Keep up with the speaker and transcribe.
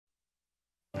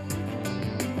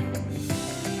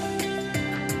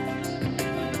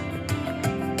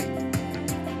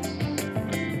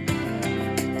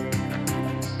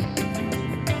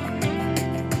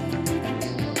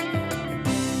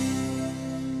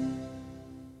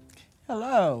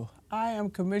Hello, I am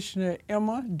Commissioner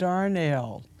Emma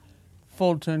Darnell,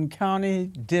 Fulton County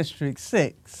District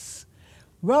 6.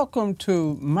 Welcome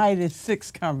to Mighty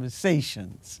Six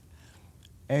Conversations.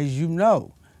 As you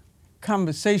know,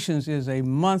 Conversations is a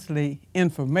monthly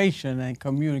information and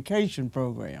communication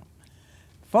program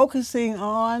focusing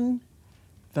on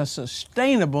the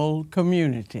sustainable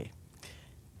community,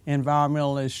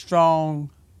 environmentally strong,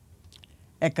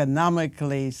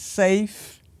 economically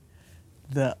safe,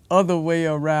 the other way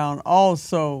around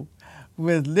also,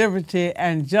 with liberty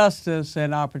and justice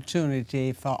and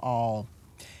opportunity for all.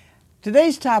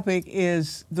 Today's topic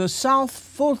is the South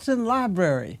Fulton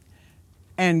Library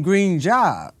and green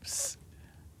jobs.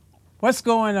 What's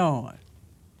going on?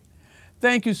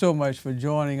 Thank you so much for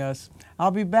joining us.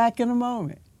 I'll be back in a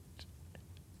moment.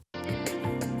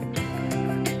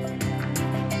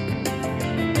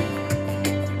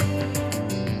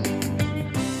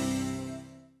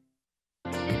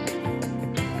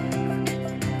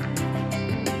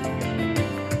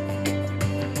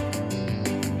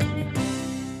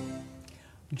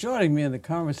 Joining me in the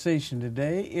conversation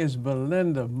today is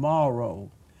Belinda Morrow.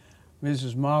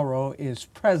 Mrs. Morrow is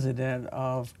president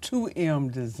of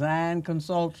 2M Design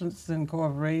Consultants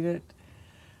Incorporated.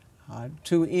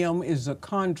 2M is a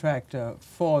contractor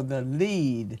for the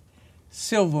LEED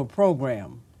Silver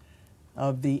program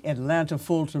of the Atlanta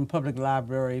Fulton Public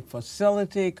Library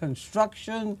Facility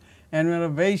Construction and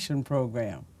Renovation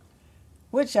Program,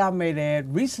 which I may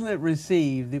add recently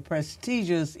received the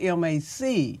prestigious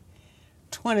MAC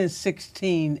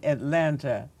 2016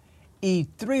 Atlanta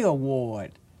E3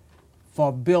 Award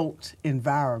for built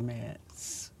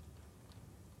environments.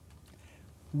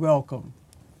 Welcome,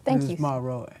 Thank Ms. you.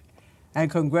 Morrow.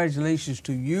 And congratulations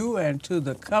to you and to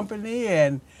the company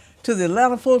and to the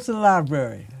Atlanta Fulton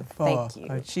Library for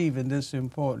achieving this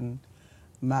important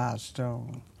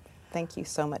milestone. Thank you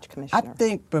so much, Commissioner. I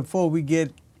think before we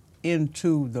get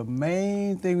into the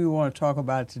main thing we want to talk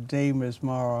about today, Ms.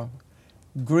 Morrow,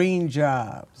 green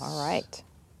jobs. All right.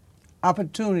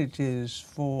 Opportunities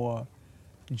for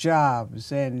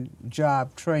jobs and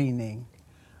job training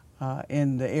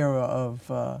in the area of,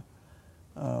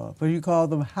 what do you call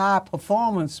them, high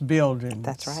performance buildings.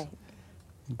 That's right.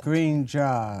 Green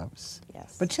jobs.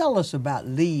 Yes. But tell us about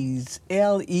LEEDS,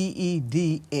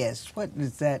 L-E-E-D-S. What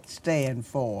does that stand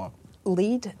for?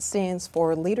 LEED stands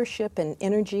for Leadership in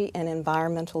Energy and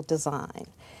Environmental Design,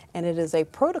 and it is a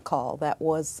protocol that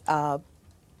was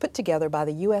put together by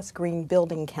the U.S. Green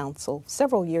Building Council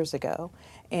several years ago,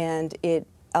 and it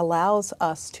allows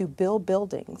us to build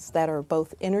buildings that are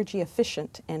both energy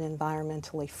efficient and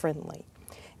environmentally friendly,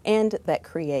 and that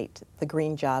create the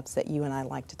green jobs that you and I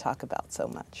like to talk about so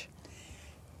much.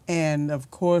 And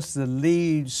of course, the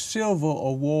LEED Silver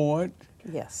Award.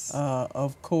 Yes.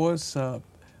 Of course,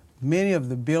 many of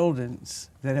the buildings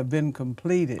that have been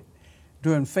completed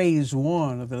during phase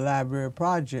 1 of the library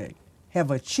project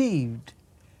have achieved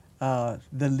the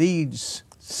LEED's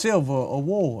Silver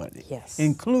Award, yes,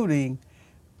 including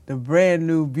the brand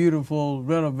new, beautiful,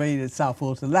 renovated South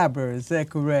Fulton Library. Is that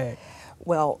correct?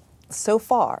 Well, so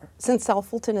far, since South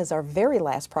Fulton is our very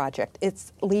last project,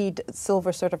 its LEED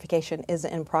Silver certification is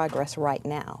in progress right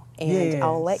now. And yes,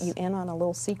 I'll let you in on a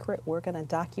little secret. We're going to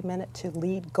document it to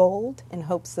LEED Gold in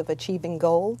hopes of achieving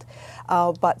gold.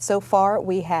 But so far,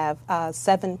 we have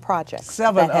 7 projects.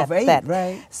 7 of 8,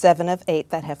 right? 7 of 8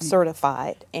 that have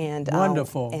certified. And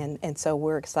wonderful. And so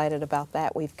we're excited about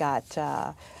that. We've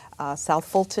got South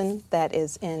Fulton that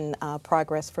is in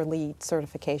progress for LEED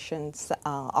certifications,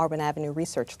 Auburn Avenue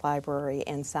Research Library,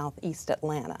 and Southeast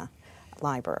Atlanta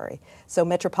Library. So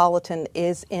Metropolitan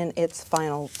is in its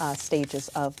final stages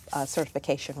of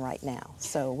certification right now.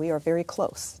 So we are very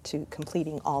close to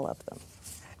completing all of them.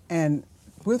 And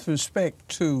with respect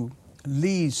to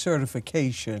LEED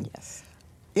certification, yes,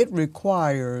 it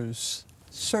requires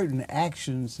certain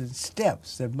actions and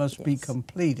steps that must be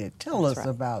completed. Tell us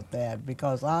about that,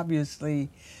 because obviously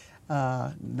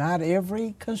not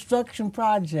every construction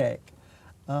project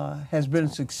has been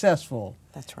successful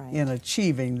in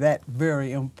achieving that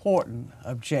very important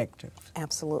objective.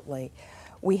 Absolutely.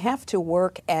 We have to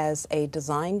work as a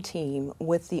design team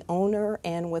with the owner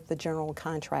and with the general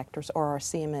contractors, or our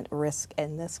CM at risk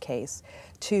in this case,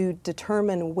 to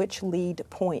determine which LEED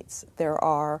points there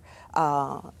are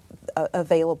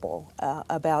available,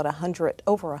 about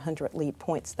over 100 LEED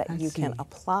points that you can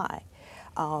apply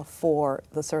for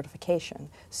the certification.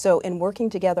 So in working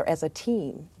together as a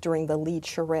team during the LEED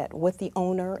charrette with the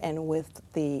owner and with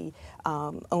the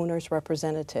owner's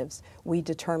representatives, we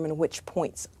determine which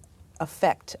points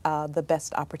affect the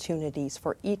best opportunities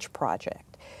for each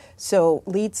project. So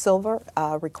LEED Silver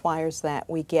requires that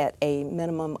we get a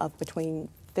minimum of between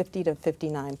 50 to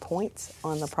 59 points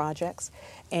on the projects,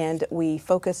 and we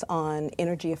focus on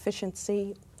energy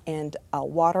efficiency and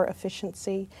water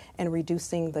efficiency and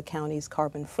reducing the county's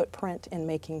carbon footprint and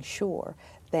making sure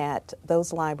that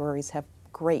those libraries have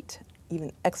great,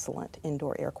 even excellent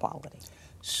indoor air quality.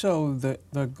 So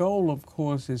the goal, of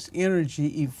course, is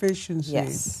energy efficiency.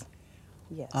 Yes.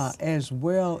 Yes. As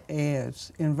well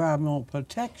as environmental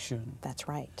protection. That's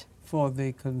right. For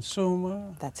the consumer.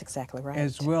 That's exactly right.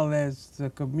 As well as the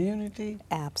community.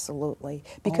 Absolutely.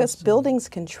 Because buildings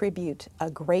contribute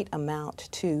a great amount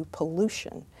to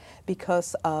pollution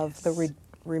because of the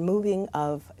removing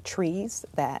of trees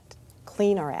that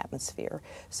clean our atmosphere.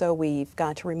 So we've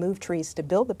got to remove trees to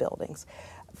build the buildings.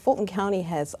 Fulton County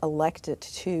has elected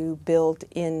to build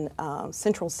in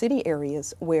central city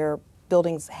areas where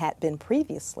buildings had been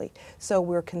previously. So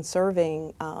we're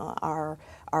conserving our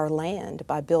land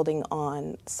by building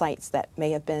on sites that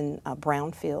may have been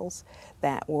brownfields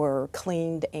that were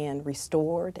cleaned and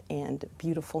restored, and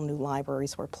beautiful new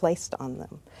libraries were placed on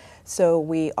them. So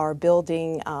we are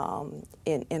building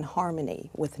in harmony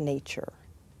with nature.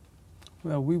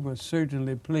 Well, we were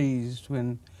certainly pleased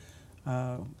when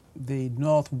the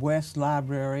Northwest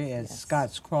Library at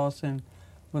Scotts Crossing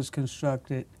was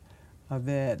constructed,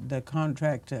 that the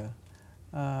contractor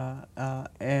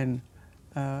and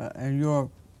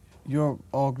your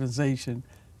organization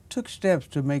took steps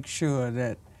to make sure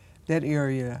that that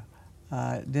area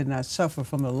did not suffer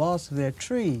from the loss of their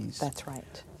trees. That's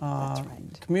right. That's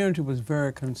right. The community was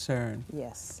very concerned.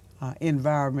 Yes.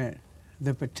 Environment,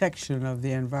 the protection of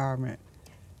the environment.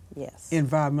 Yes.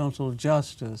 Environmental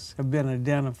justice have been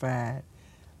identified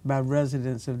by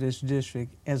residents of this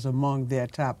district as among their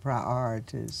top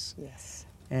priorities. Yes.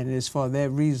 And it's for that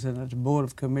reason that the Board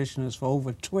of Commissioners for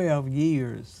over 12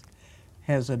 years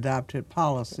has adopted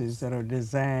policies that are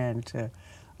designed to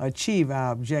achieve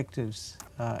our objectives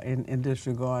in this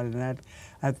regard. And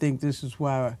I think this is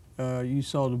why you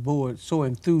saw the board so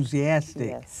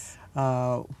enthusiastic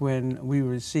when we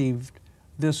received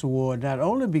this award, not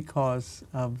only because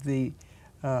of the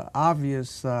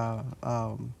obvious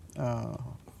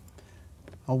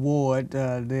award,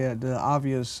 the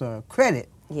obvious credit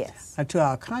to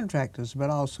our contractors, but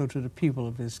also to the people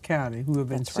of this county who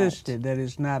have insisted that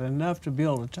it's not enough to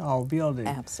build a tall building.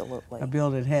 Absolutely. A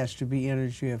building has to be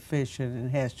energy efficient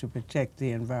and has to protect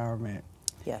the environment.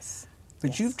 Yes.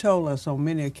 But you've told us on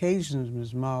many occasions,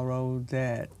 Ms. Morrow,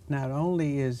 that not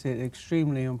only is it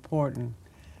extremely important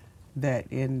that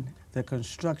in the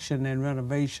construction and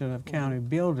renovation of county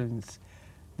buildings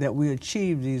that we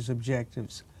achieve these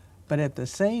objectives, but at the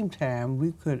same time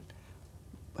we could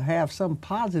have some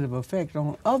positive effect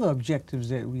on other objectives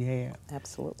that we have.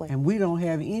 Absolutely. And we don't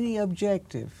have any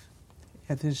objective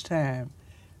at this time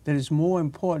that is more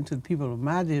important to the people of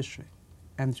my district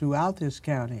and throughout this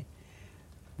county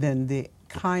than the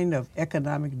kind of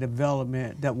economic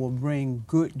development that will bring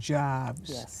good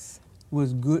jobs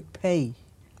with good pay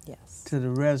to the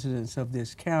residents of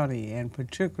this county, and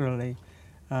particularly,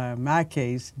 in my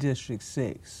case, District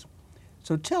 6.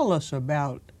 So tell us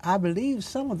about, I believe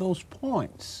some of those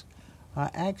points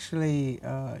are actually,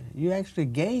 you actually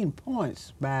gain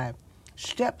points by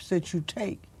steps that you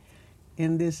take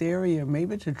in this area,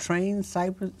 maybe to train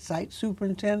site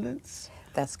superintendents?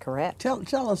 That's correct.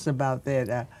 Tell us about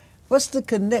that. What's the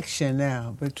connection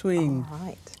now between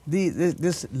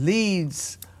this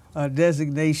LEED's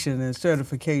designation and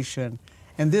certification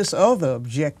and this other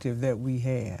objective that we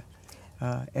have,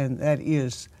 and that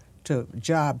is to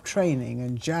job training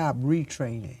and job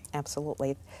retraining?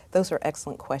 Absolutely. Those are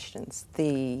excellent questions.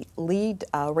 The LEED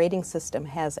rating system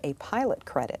has a pilot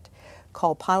credit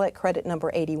called Pilot Credit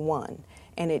number 81,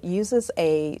 and it uses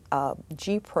a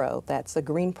GPRO, that's a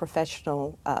Green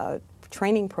Professional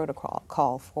training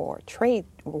protocol for trade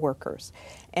workers.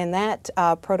 And that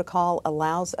protocol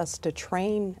allows us to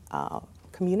train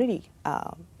community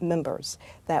members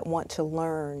that want to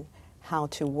learn how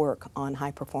to work on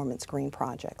high-performance green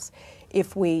projects.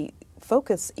 If we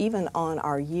focus even on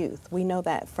our youth, we know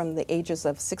that from the ages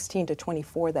of 16 to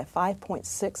 24, that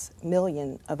 5.6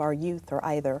 million of our youth are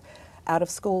either out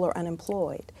of school or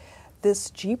unemployed.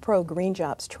 This GPRO Green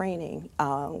Jobs training,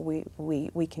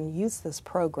 we can use this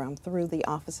program through the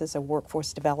Offices of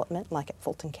Workforce Development, like at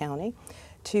Fulton County,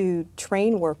 to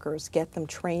train workers, get them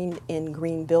trained in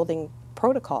green building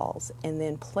protocols, and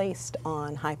then placed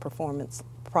on high-performance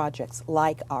projects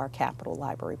like our Capitol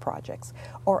Library projects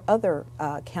or other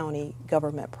county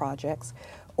government projects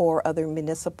or other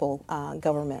municipal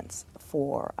governments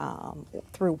for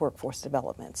through workforce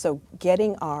development. So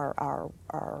getting our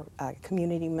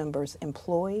community members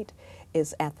employed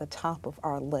is at the top of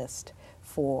our list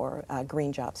for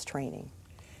green jobs training.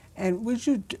 And would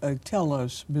you tell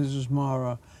us, Mrs.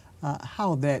 Mara,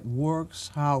 how that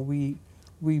works, how we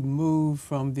move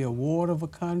from the award of a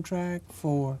contract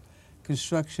for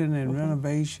construction and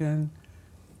renovation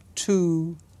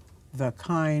to the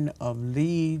kind of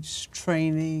leads,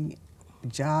 training,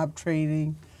 job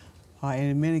training, and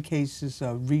in many cases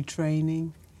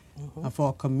retraining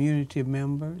for community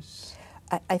members?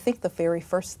 I think the very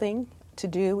first thing to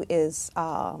do is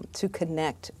to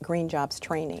connect Green Jobs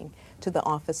Training to the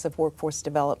Office of Workforce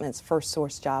Development's First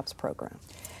Source Jobs program.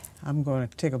 I'm going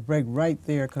to take a break right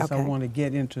there because I Okay. want to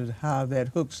get into how that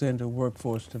hooks into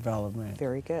workforce development.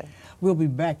 Very good. We'll be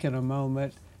back in a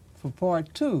moment for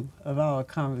part 2 of our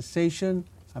conversation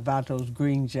about those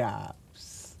green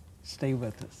jobs. Stay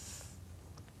with us.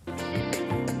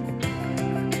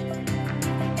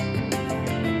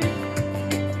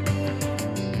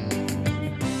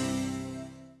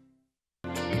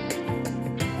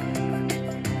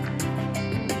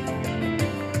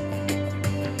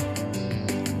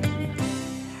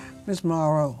 Ms.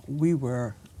 Mara, we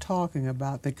were talking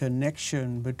about the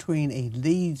connection between a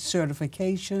LEED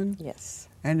certification Yes.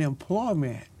 and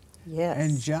employment Yes.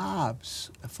 and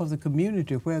jobs for the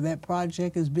community where that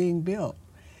project is being built.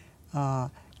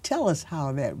 Tell us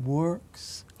how that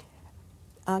works.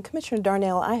 Commissioner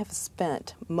Darnell, I have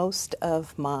spent most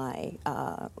of my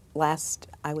last,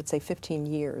 I would say, 15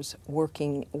 years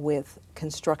working with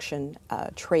construction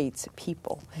trades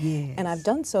people. Yes. And I've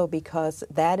done so because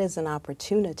that is an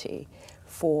opportunity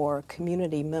for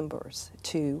community members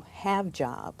to have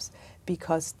jobs,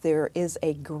 because there is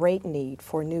a great need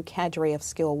for a new cadre of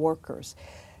skilled workers,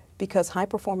 because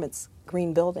high-performance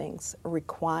green buildings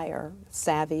require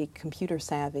savvy,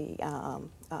 computer-savvy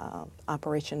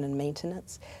operation and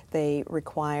maintenance. They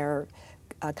require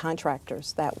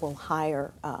contractors that will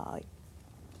hire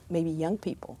maybe young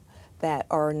people that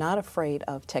are not afraid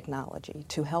of technology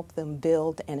to help them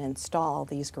build and install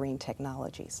these green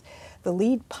technologies. The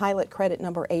LEED pilot credit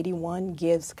number 81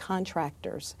 gives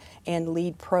contractors and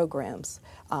LEED programs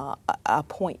a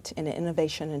point in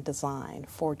innovation and design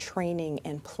for training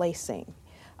and placing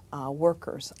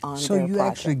workers on So their you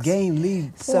projects. actually gain LEED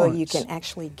points. So you can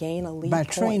actually gain a LEED by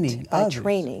point training by others.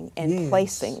 training and Yes.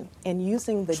 placing and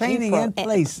using the Training G-Pro and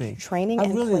placing. Training I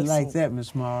and really placing. like that,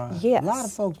 Ms. Mara. Yes. A lot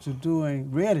of folks are doing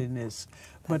readiness,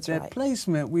 but That's that right.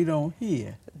 placement we don't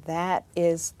hear. That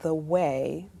is the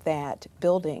way that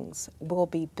buildings will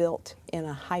be built in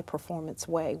a high-performance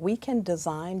way. We can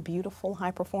design beautiful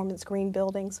high-performance green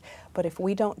buildings, but if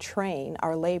we don't train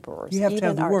our laborers, You have to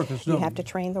have the workers, you don't have you? to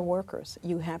train the workers.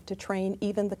 You have to train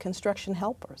even the construction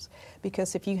helpers,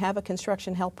 because if you have a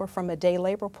construction helper from a day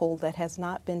labor pool that has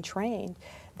not been trained,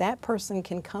 that person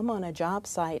can come on a job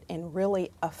site and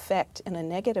really affect in a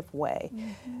negative way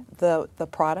the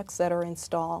products that are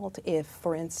installed. If,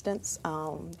 for instance,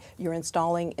 you're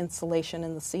installing insulation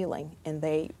in the ceiling and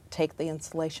they take the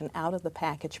insulation out of the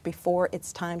package before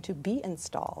it's time to be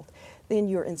installed, then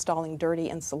you're installing dirty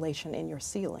insulation in your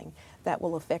ceiling. That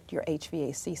will affect your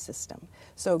HVAC system.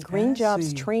 So green I jobs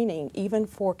see. training, even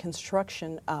for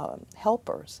construction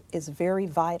helpers, is very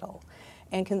vital.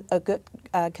 And a good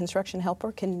construction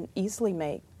helper can easily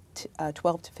make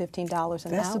 $12 to $15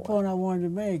 an That's hour. the point I wanted to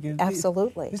make.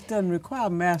 Absolutely. This doesn't require a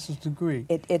master's degree.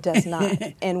 It does not.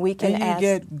 And we can and you ask.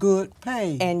 get good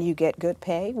pay. And you get good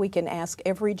pay. We can ask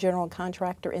every general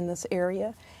contractor in this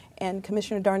area. And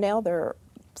Commissioner Darnell, there are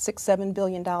 $6-7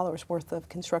 billion worth of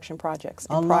construction projects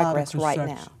A in lot of progress right now.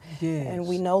 construction. Yes. And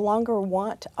we no longer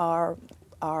want our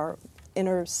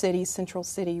inner city, central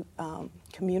city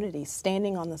communities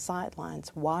standing on the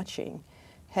sidelines watching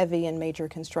heavy and major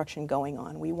construction going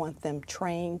on. We want them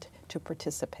trained to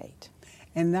participate.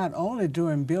 And not only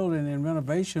during building and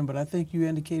renovation, but I think you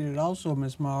indicated also,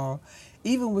 Ms. Morrow,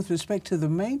 even with respect to the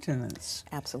maintenance.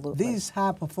 Absolutely. These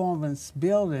high-performance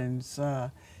buildings,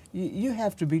 you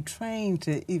have to be trained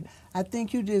to. I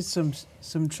think you did some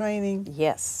training.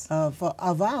 Yes. Of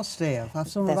our staff, of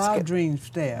some of That's our good. dream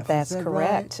staff. That's Is that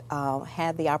correct. right?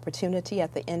 Had the opportunity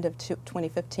at the end of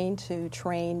 2015 to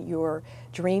train your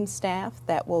dream staff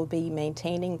that will be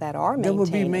maintaining, that are They maintaining. will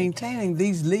be maintaining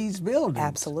these Leeds buildings.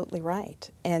 Absolutely right.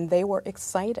 And they were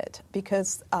excited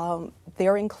because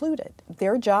they're included.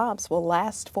 Their jobs will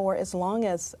last for as long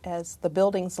as the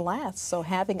buildings last. So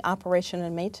having operation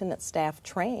and maintenance staff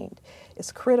trained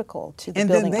is critical to the And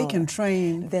building then they can owner.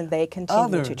 train Then they continue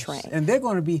others, to train. and they're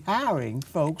going to be hiring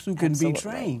folks who can Absolutely. be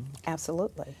trained.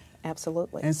 Absolutely.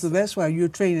 Absolutely. And so that's why you're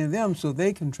training them so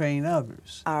they can train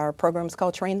others. Our program is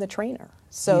called Train the Trainer.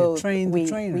 So train the we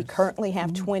trainers. currently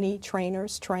have 20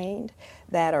 trainers trained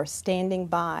that are standing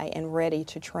by and ready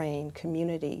to train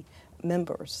community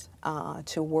members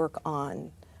to work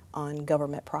on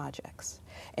government projects.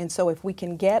 And so if we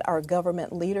can get our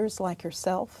government leaders like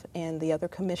yourself and the other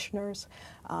commissioners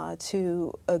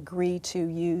to agree to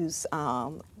use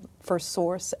First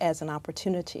Source as an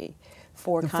opportunity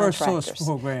for contractors. The First Source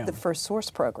program. The First Source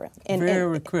program.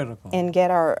 Very critical. And get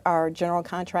our general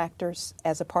contractors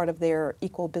as a part of their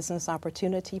equal business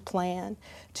opportunity plan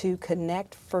to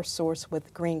connect First Source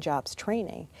with Green Jobs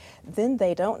training. Then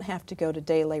they don't have to go to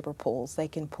day labor pools. They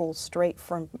can pull straight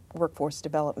from Workforce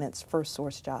Development's First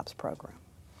Source Jobs program.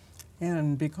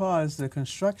 And because the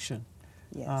construction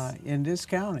Yes. in this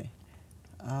county,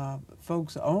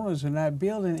 folks, owners are not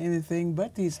building anything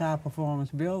but these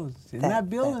high-performance buildings. They're not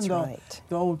building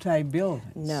the old-type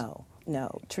buildings. No.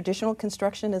 Traditional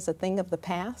construction is a thing of the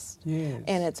past. Yes.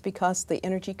 And it's because the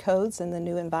energy codes and the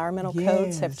new environmental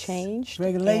codes have changed.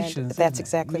 Regulations. That's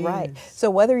exactly right. Yes. So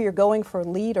whether you're going for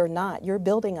LEED or not, you're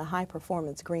building a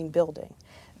high-performance green building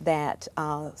that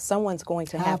someone's going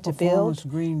to have to build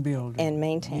green building. and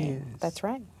maintain. Yes. That's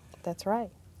right. That's right.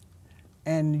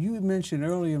 And you mentioned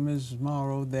earlier, Mrs.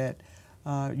 Morrow, that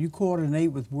you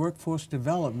coordinate with Workforce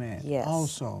Development Yes.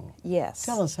 also. Yes.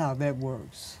 Tell us how that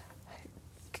works.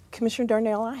 Commissioner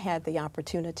Darnell, I had the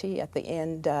opportunity at the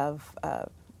end of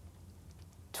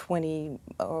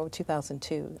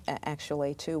 2002,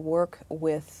 actually, to work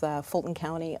with Fulton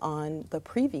County on the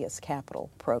previous capital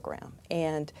program.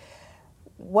 And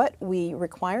what we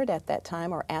required at that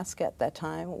time, or asked at that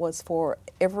time, was for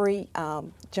every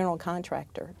general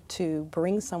contractor to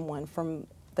bring someone from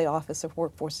the Office of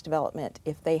Workforce Development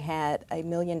if they had $1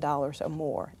 million or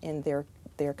more in their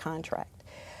contract.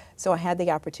 So I had the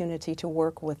opportunity to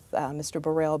work with Mr.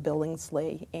 Burrell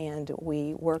Billingsley, and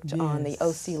we worked on the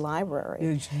OC Library.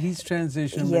 Yes, he's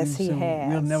transitioned. Yes, he has.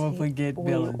 We'll never forget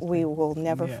Billingsley. We will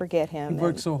never forget him. He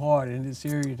worked so hard in this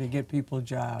area to get people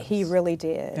jobs. He really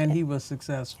did. And he was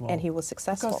successful. And he was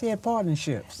successful. Because he had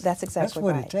partnerships. That's exactly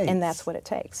right. That's what it takes. And that's what it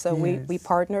takes. So we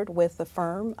partnered with a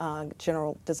firm,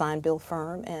 General Design Build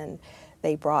firm, and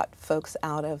they brought folks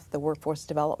out of the Workforce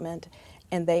Development,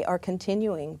 and they are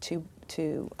continuing to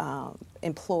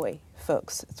employ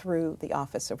folks through the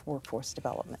Office of Workforce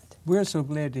Development. We're so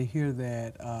glad to hear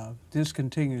that this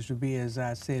continues to be, as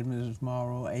I said, Mrs.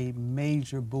 Morrow, a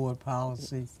major board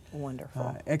policy.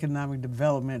 Wonderful. Economic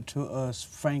development to us,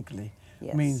 frankly,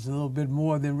 Yes. means a little bit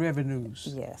more than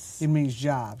revenues. Yes. It means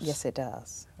jobs. Yes, it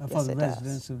does. For the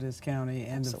residents of this county.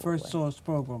 And the First Source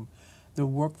program, the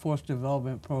Workforce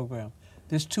Development program,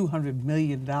 this $200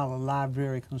 million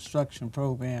library construction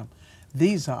program,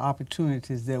 these are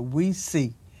opportunities that we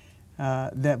see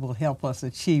that will help us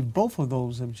achieve both of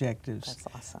those objectives. That's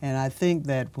awesome. And I think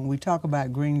that when we talk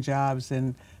about green jobs,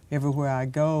 and everywhere I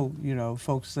go, you know,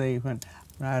 folks say, when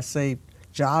I say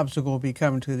jobs are going to be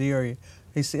coming to the area,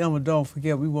 they say, Elma, don't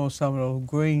forget, we want some of those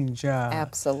green jobs.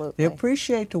 Absolutely. They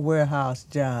appreciate the warehouse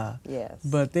job. Yes.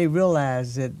 But they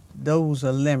realize that those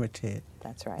are limited.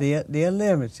 That's right. They're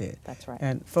limited. That's right.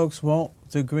 And folks want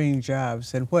the green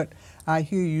jobs. And what I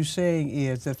hear you saying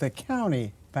is that the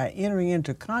county, by entering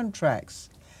into contracts,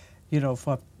 you know,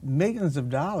 for millions of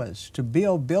dollars to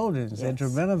build buildings and to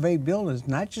renovate buildings,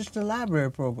 not just the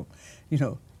library program, you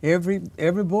know, every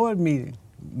board meeting,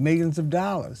 millions of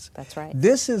dollars. That's right.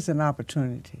 This is an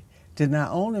opportunity to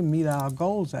not only meet our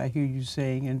goals, I hear you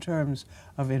saying, in terms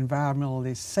of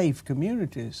environmentally safe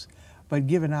communities, but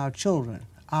giving our children,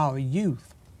 our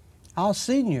youth, our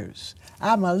seniors,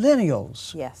 our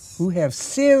millennials, who have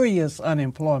serious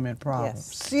unemployment problems,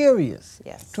 serious,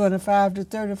 25 to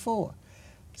 34,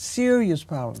 serious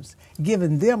problems,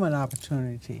 giving them an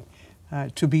opportunity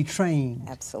to be trained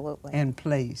and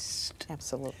placed.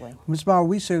 Absolutely. Ms. Barr,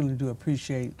 we certainly do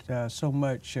appreciate so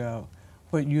much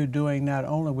what you're doing, not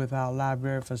only with our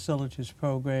library facilities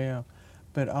program,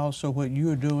 but also what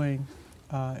you're doing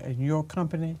in your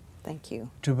company. Thank you.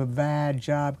 To provide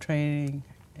job training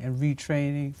and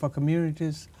retraining for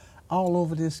communities all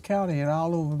over this county and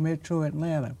all over Metro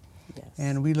Atlanta. Yes.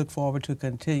 And we look forward to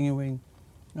continuing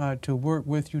to work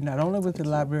with you, not only with the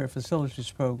Library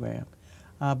Facilities Program,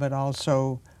 but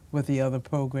also with the other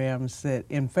programs that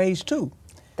in Phase 2.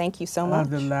 Thank you so much.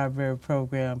 Of the library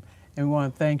program. And we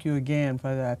want to thank you again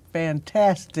for that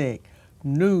fantastic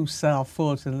new South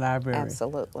Fulton Library.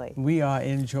 Absolutely. We are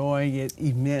enjoying it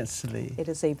immensely. It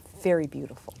is a very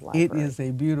beautiful library. It is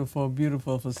a beautiful,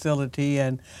 beautiful facility,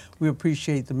 and we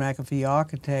appreciate the McAfee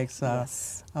Architects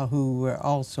Yes. who were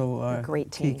also A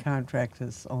great key team.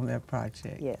 contractors on that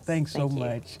project. Yes, Thanks so thank you.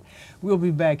 much. We'll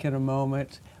be back in a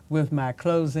moment with my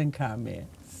closing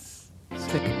comments.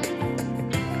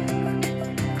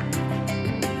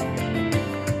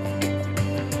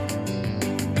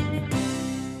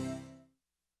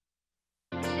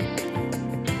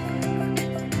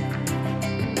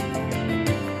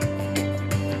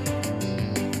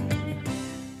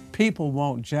 People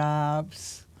want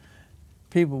jobs.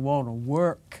 People want to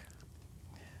work.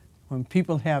 When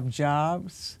people have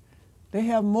jobs, they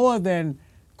have more than,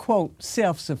 quote,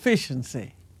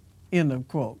 self-sufficiency, end of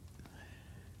quote.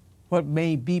 What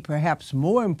may be perhaps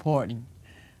more important,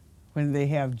 when they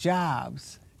have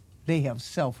jobs, they have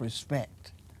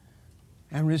self-respect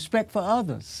and respect for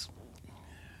others.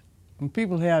 When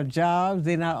people have jobs,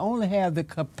 they not only have the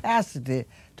capacity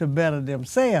to better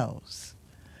themselves,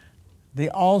 they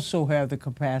also have the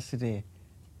capacity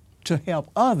to help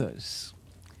others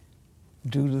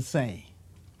do the same.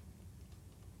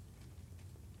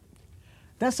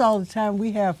 That's all the time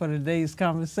we have for today's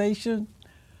conversation.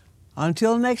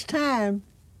 Until next time,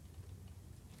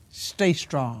 stay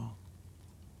strong.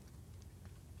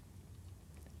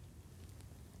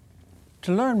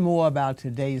 To learn more about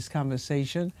today's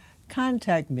conversation,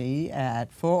 contact me at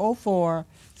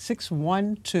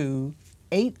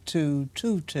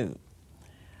 404-612-8222.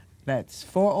 That's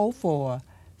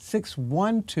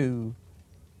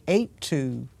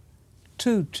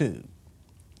 404-612-8222.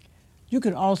 You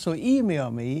can also email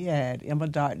me at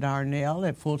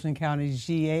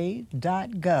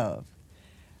emma.darnell@fultoncountyga.gov.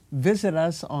 Visit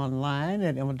us online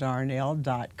at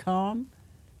emmadarnell.com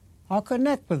or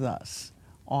connect with us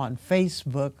on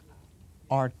Facebook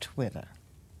or Twitter.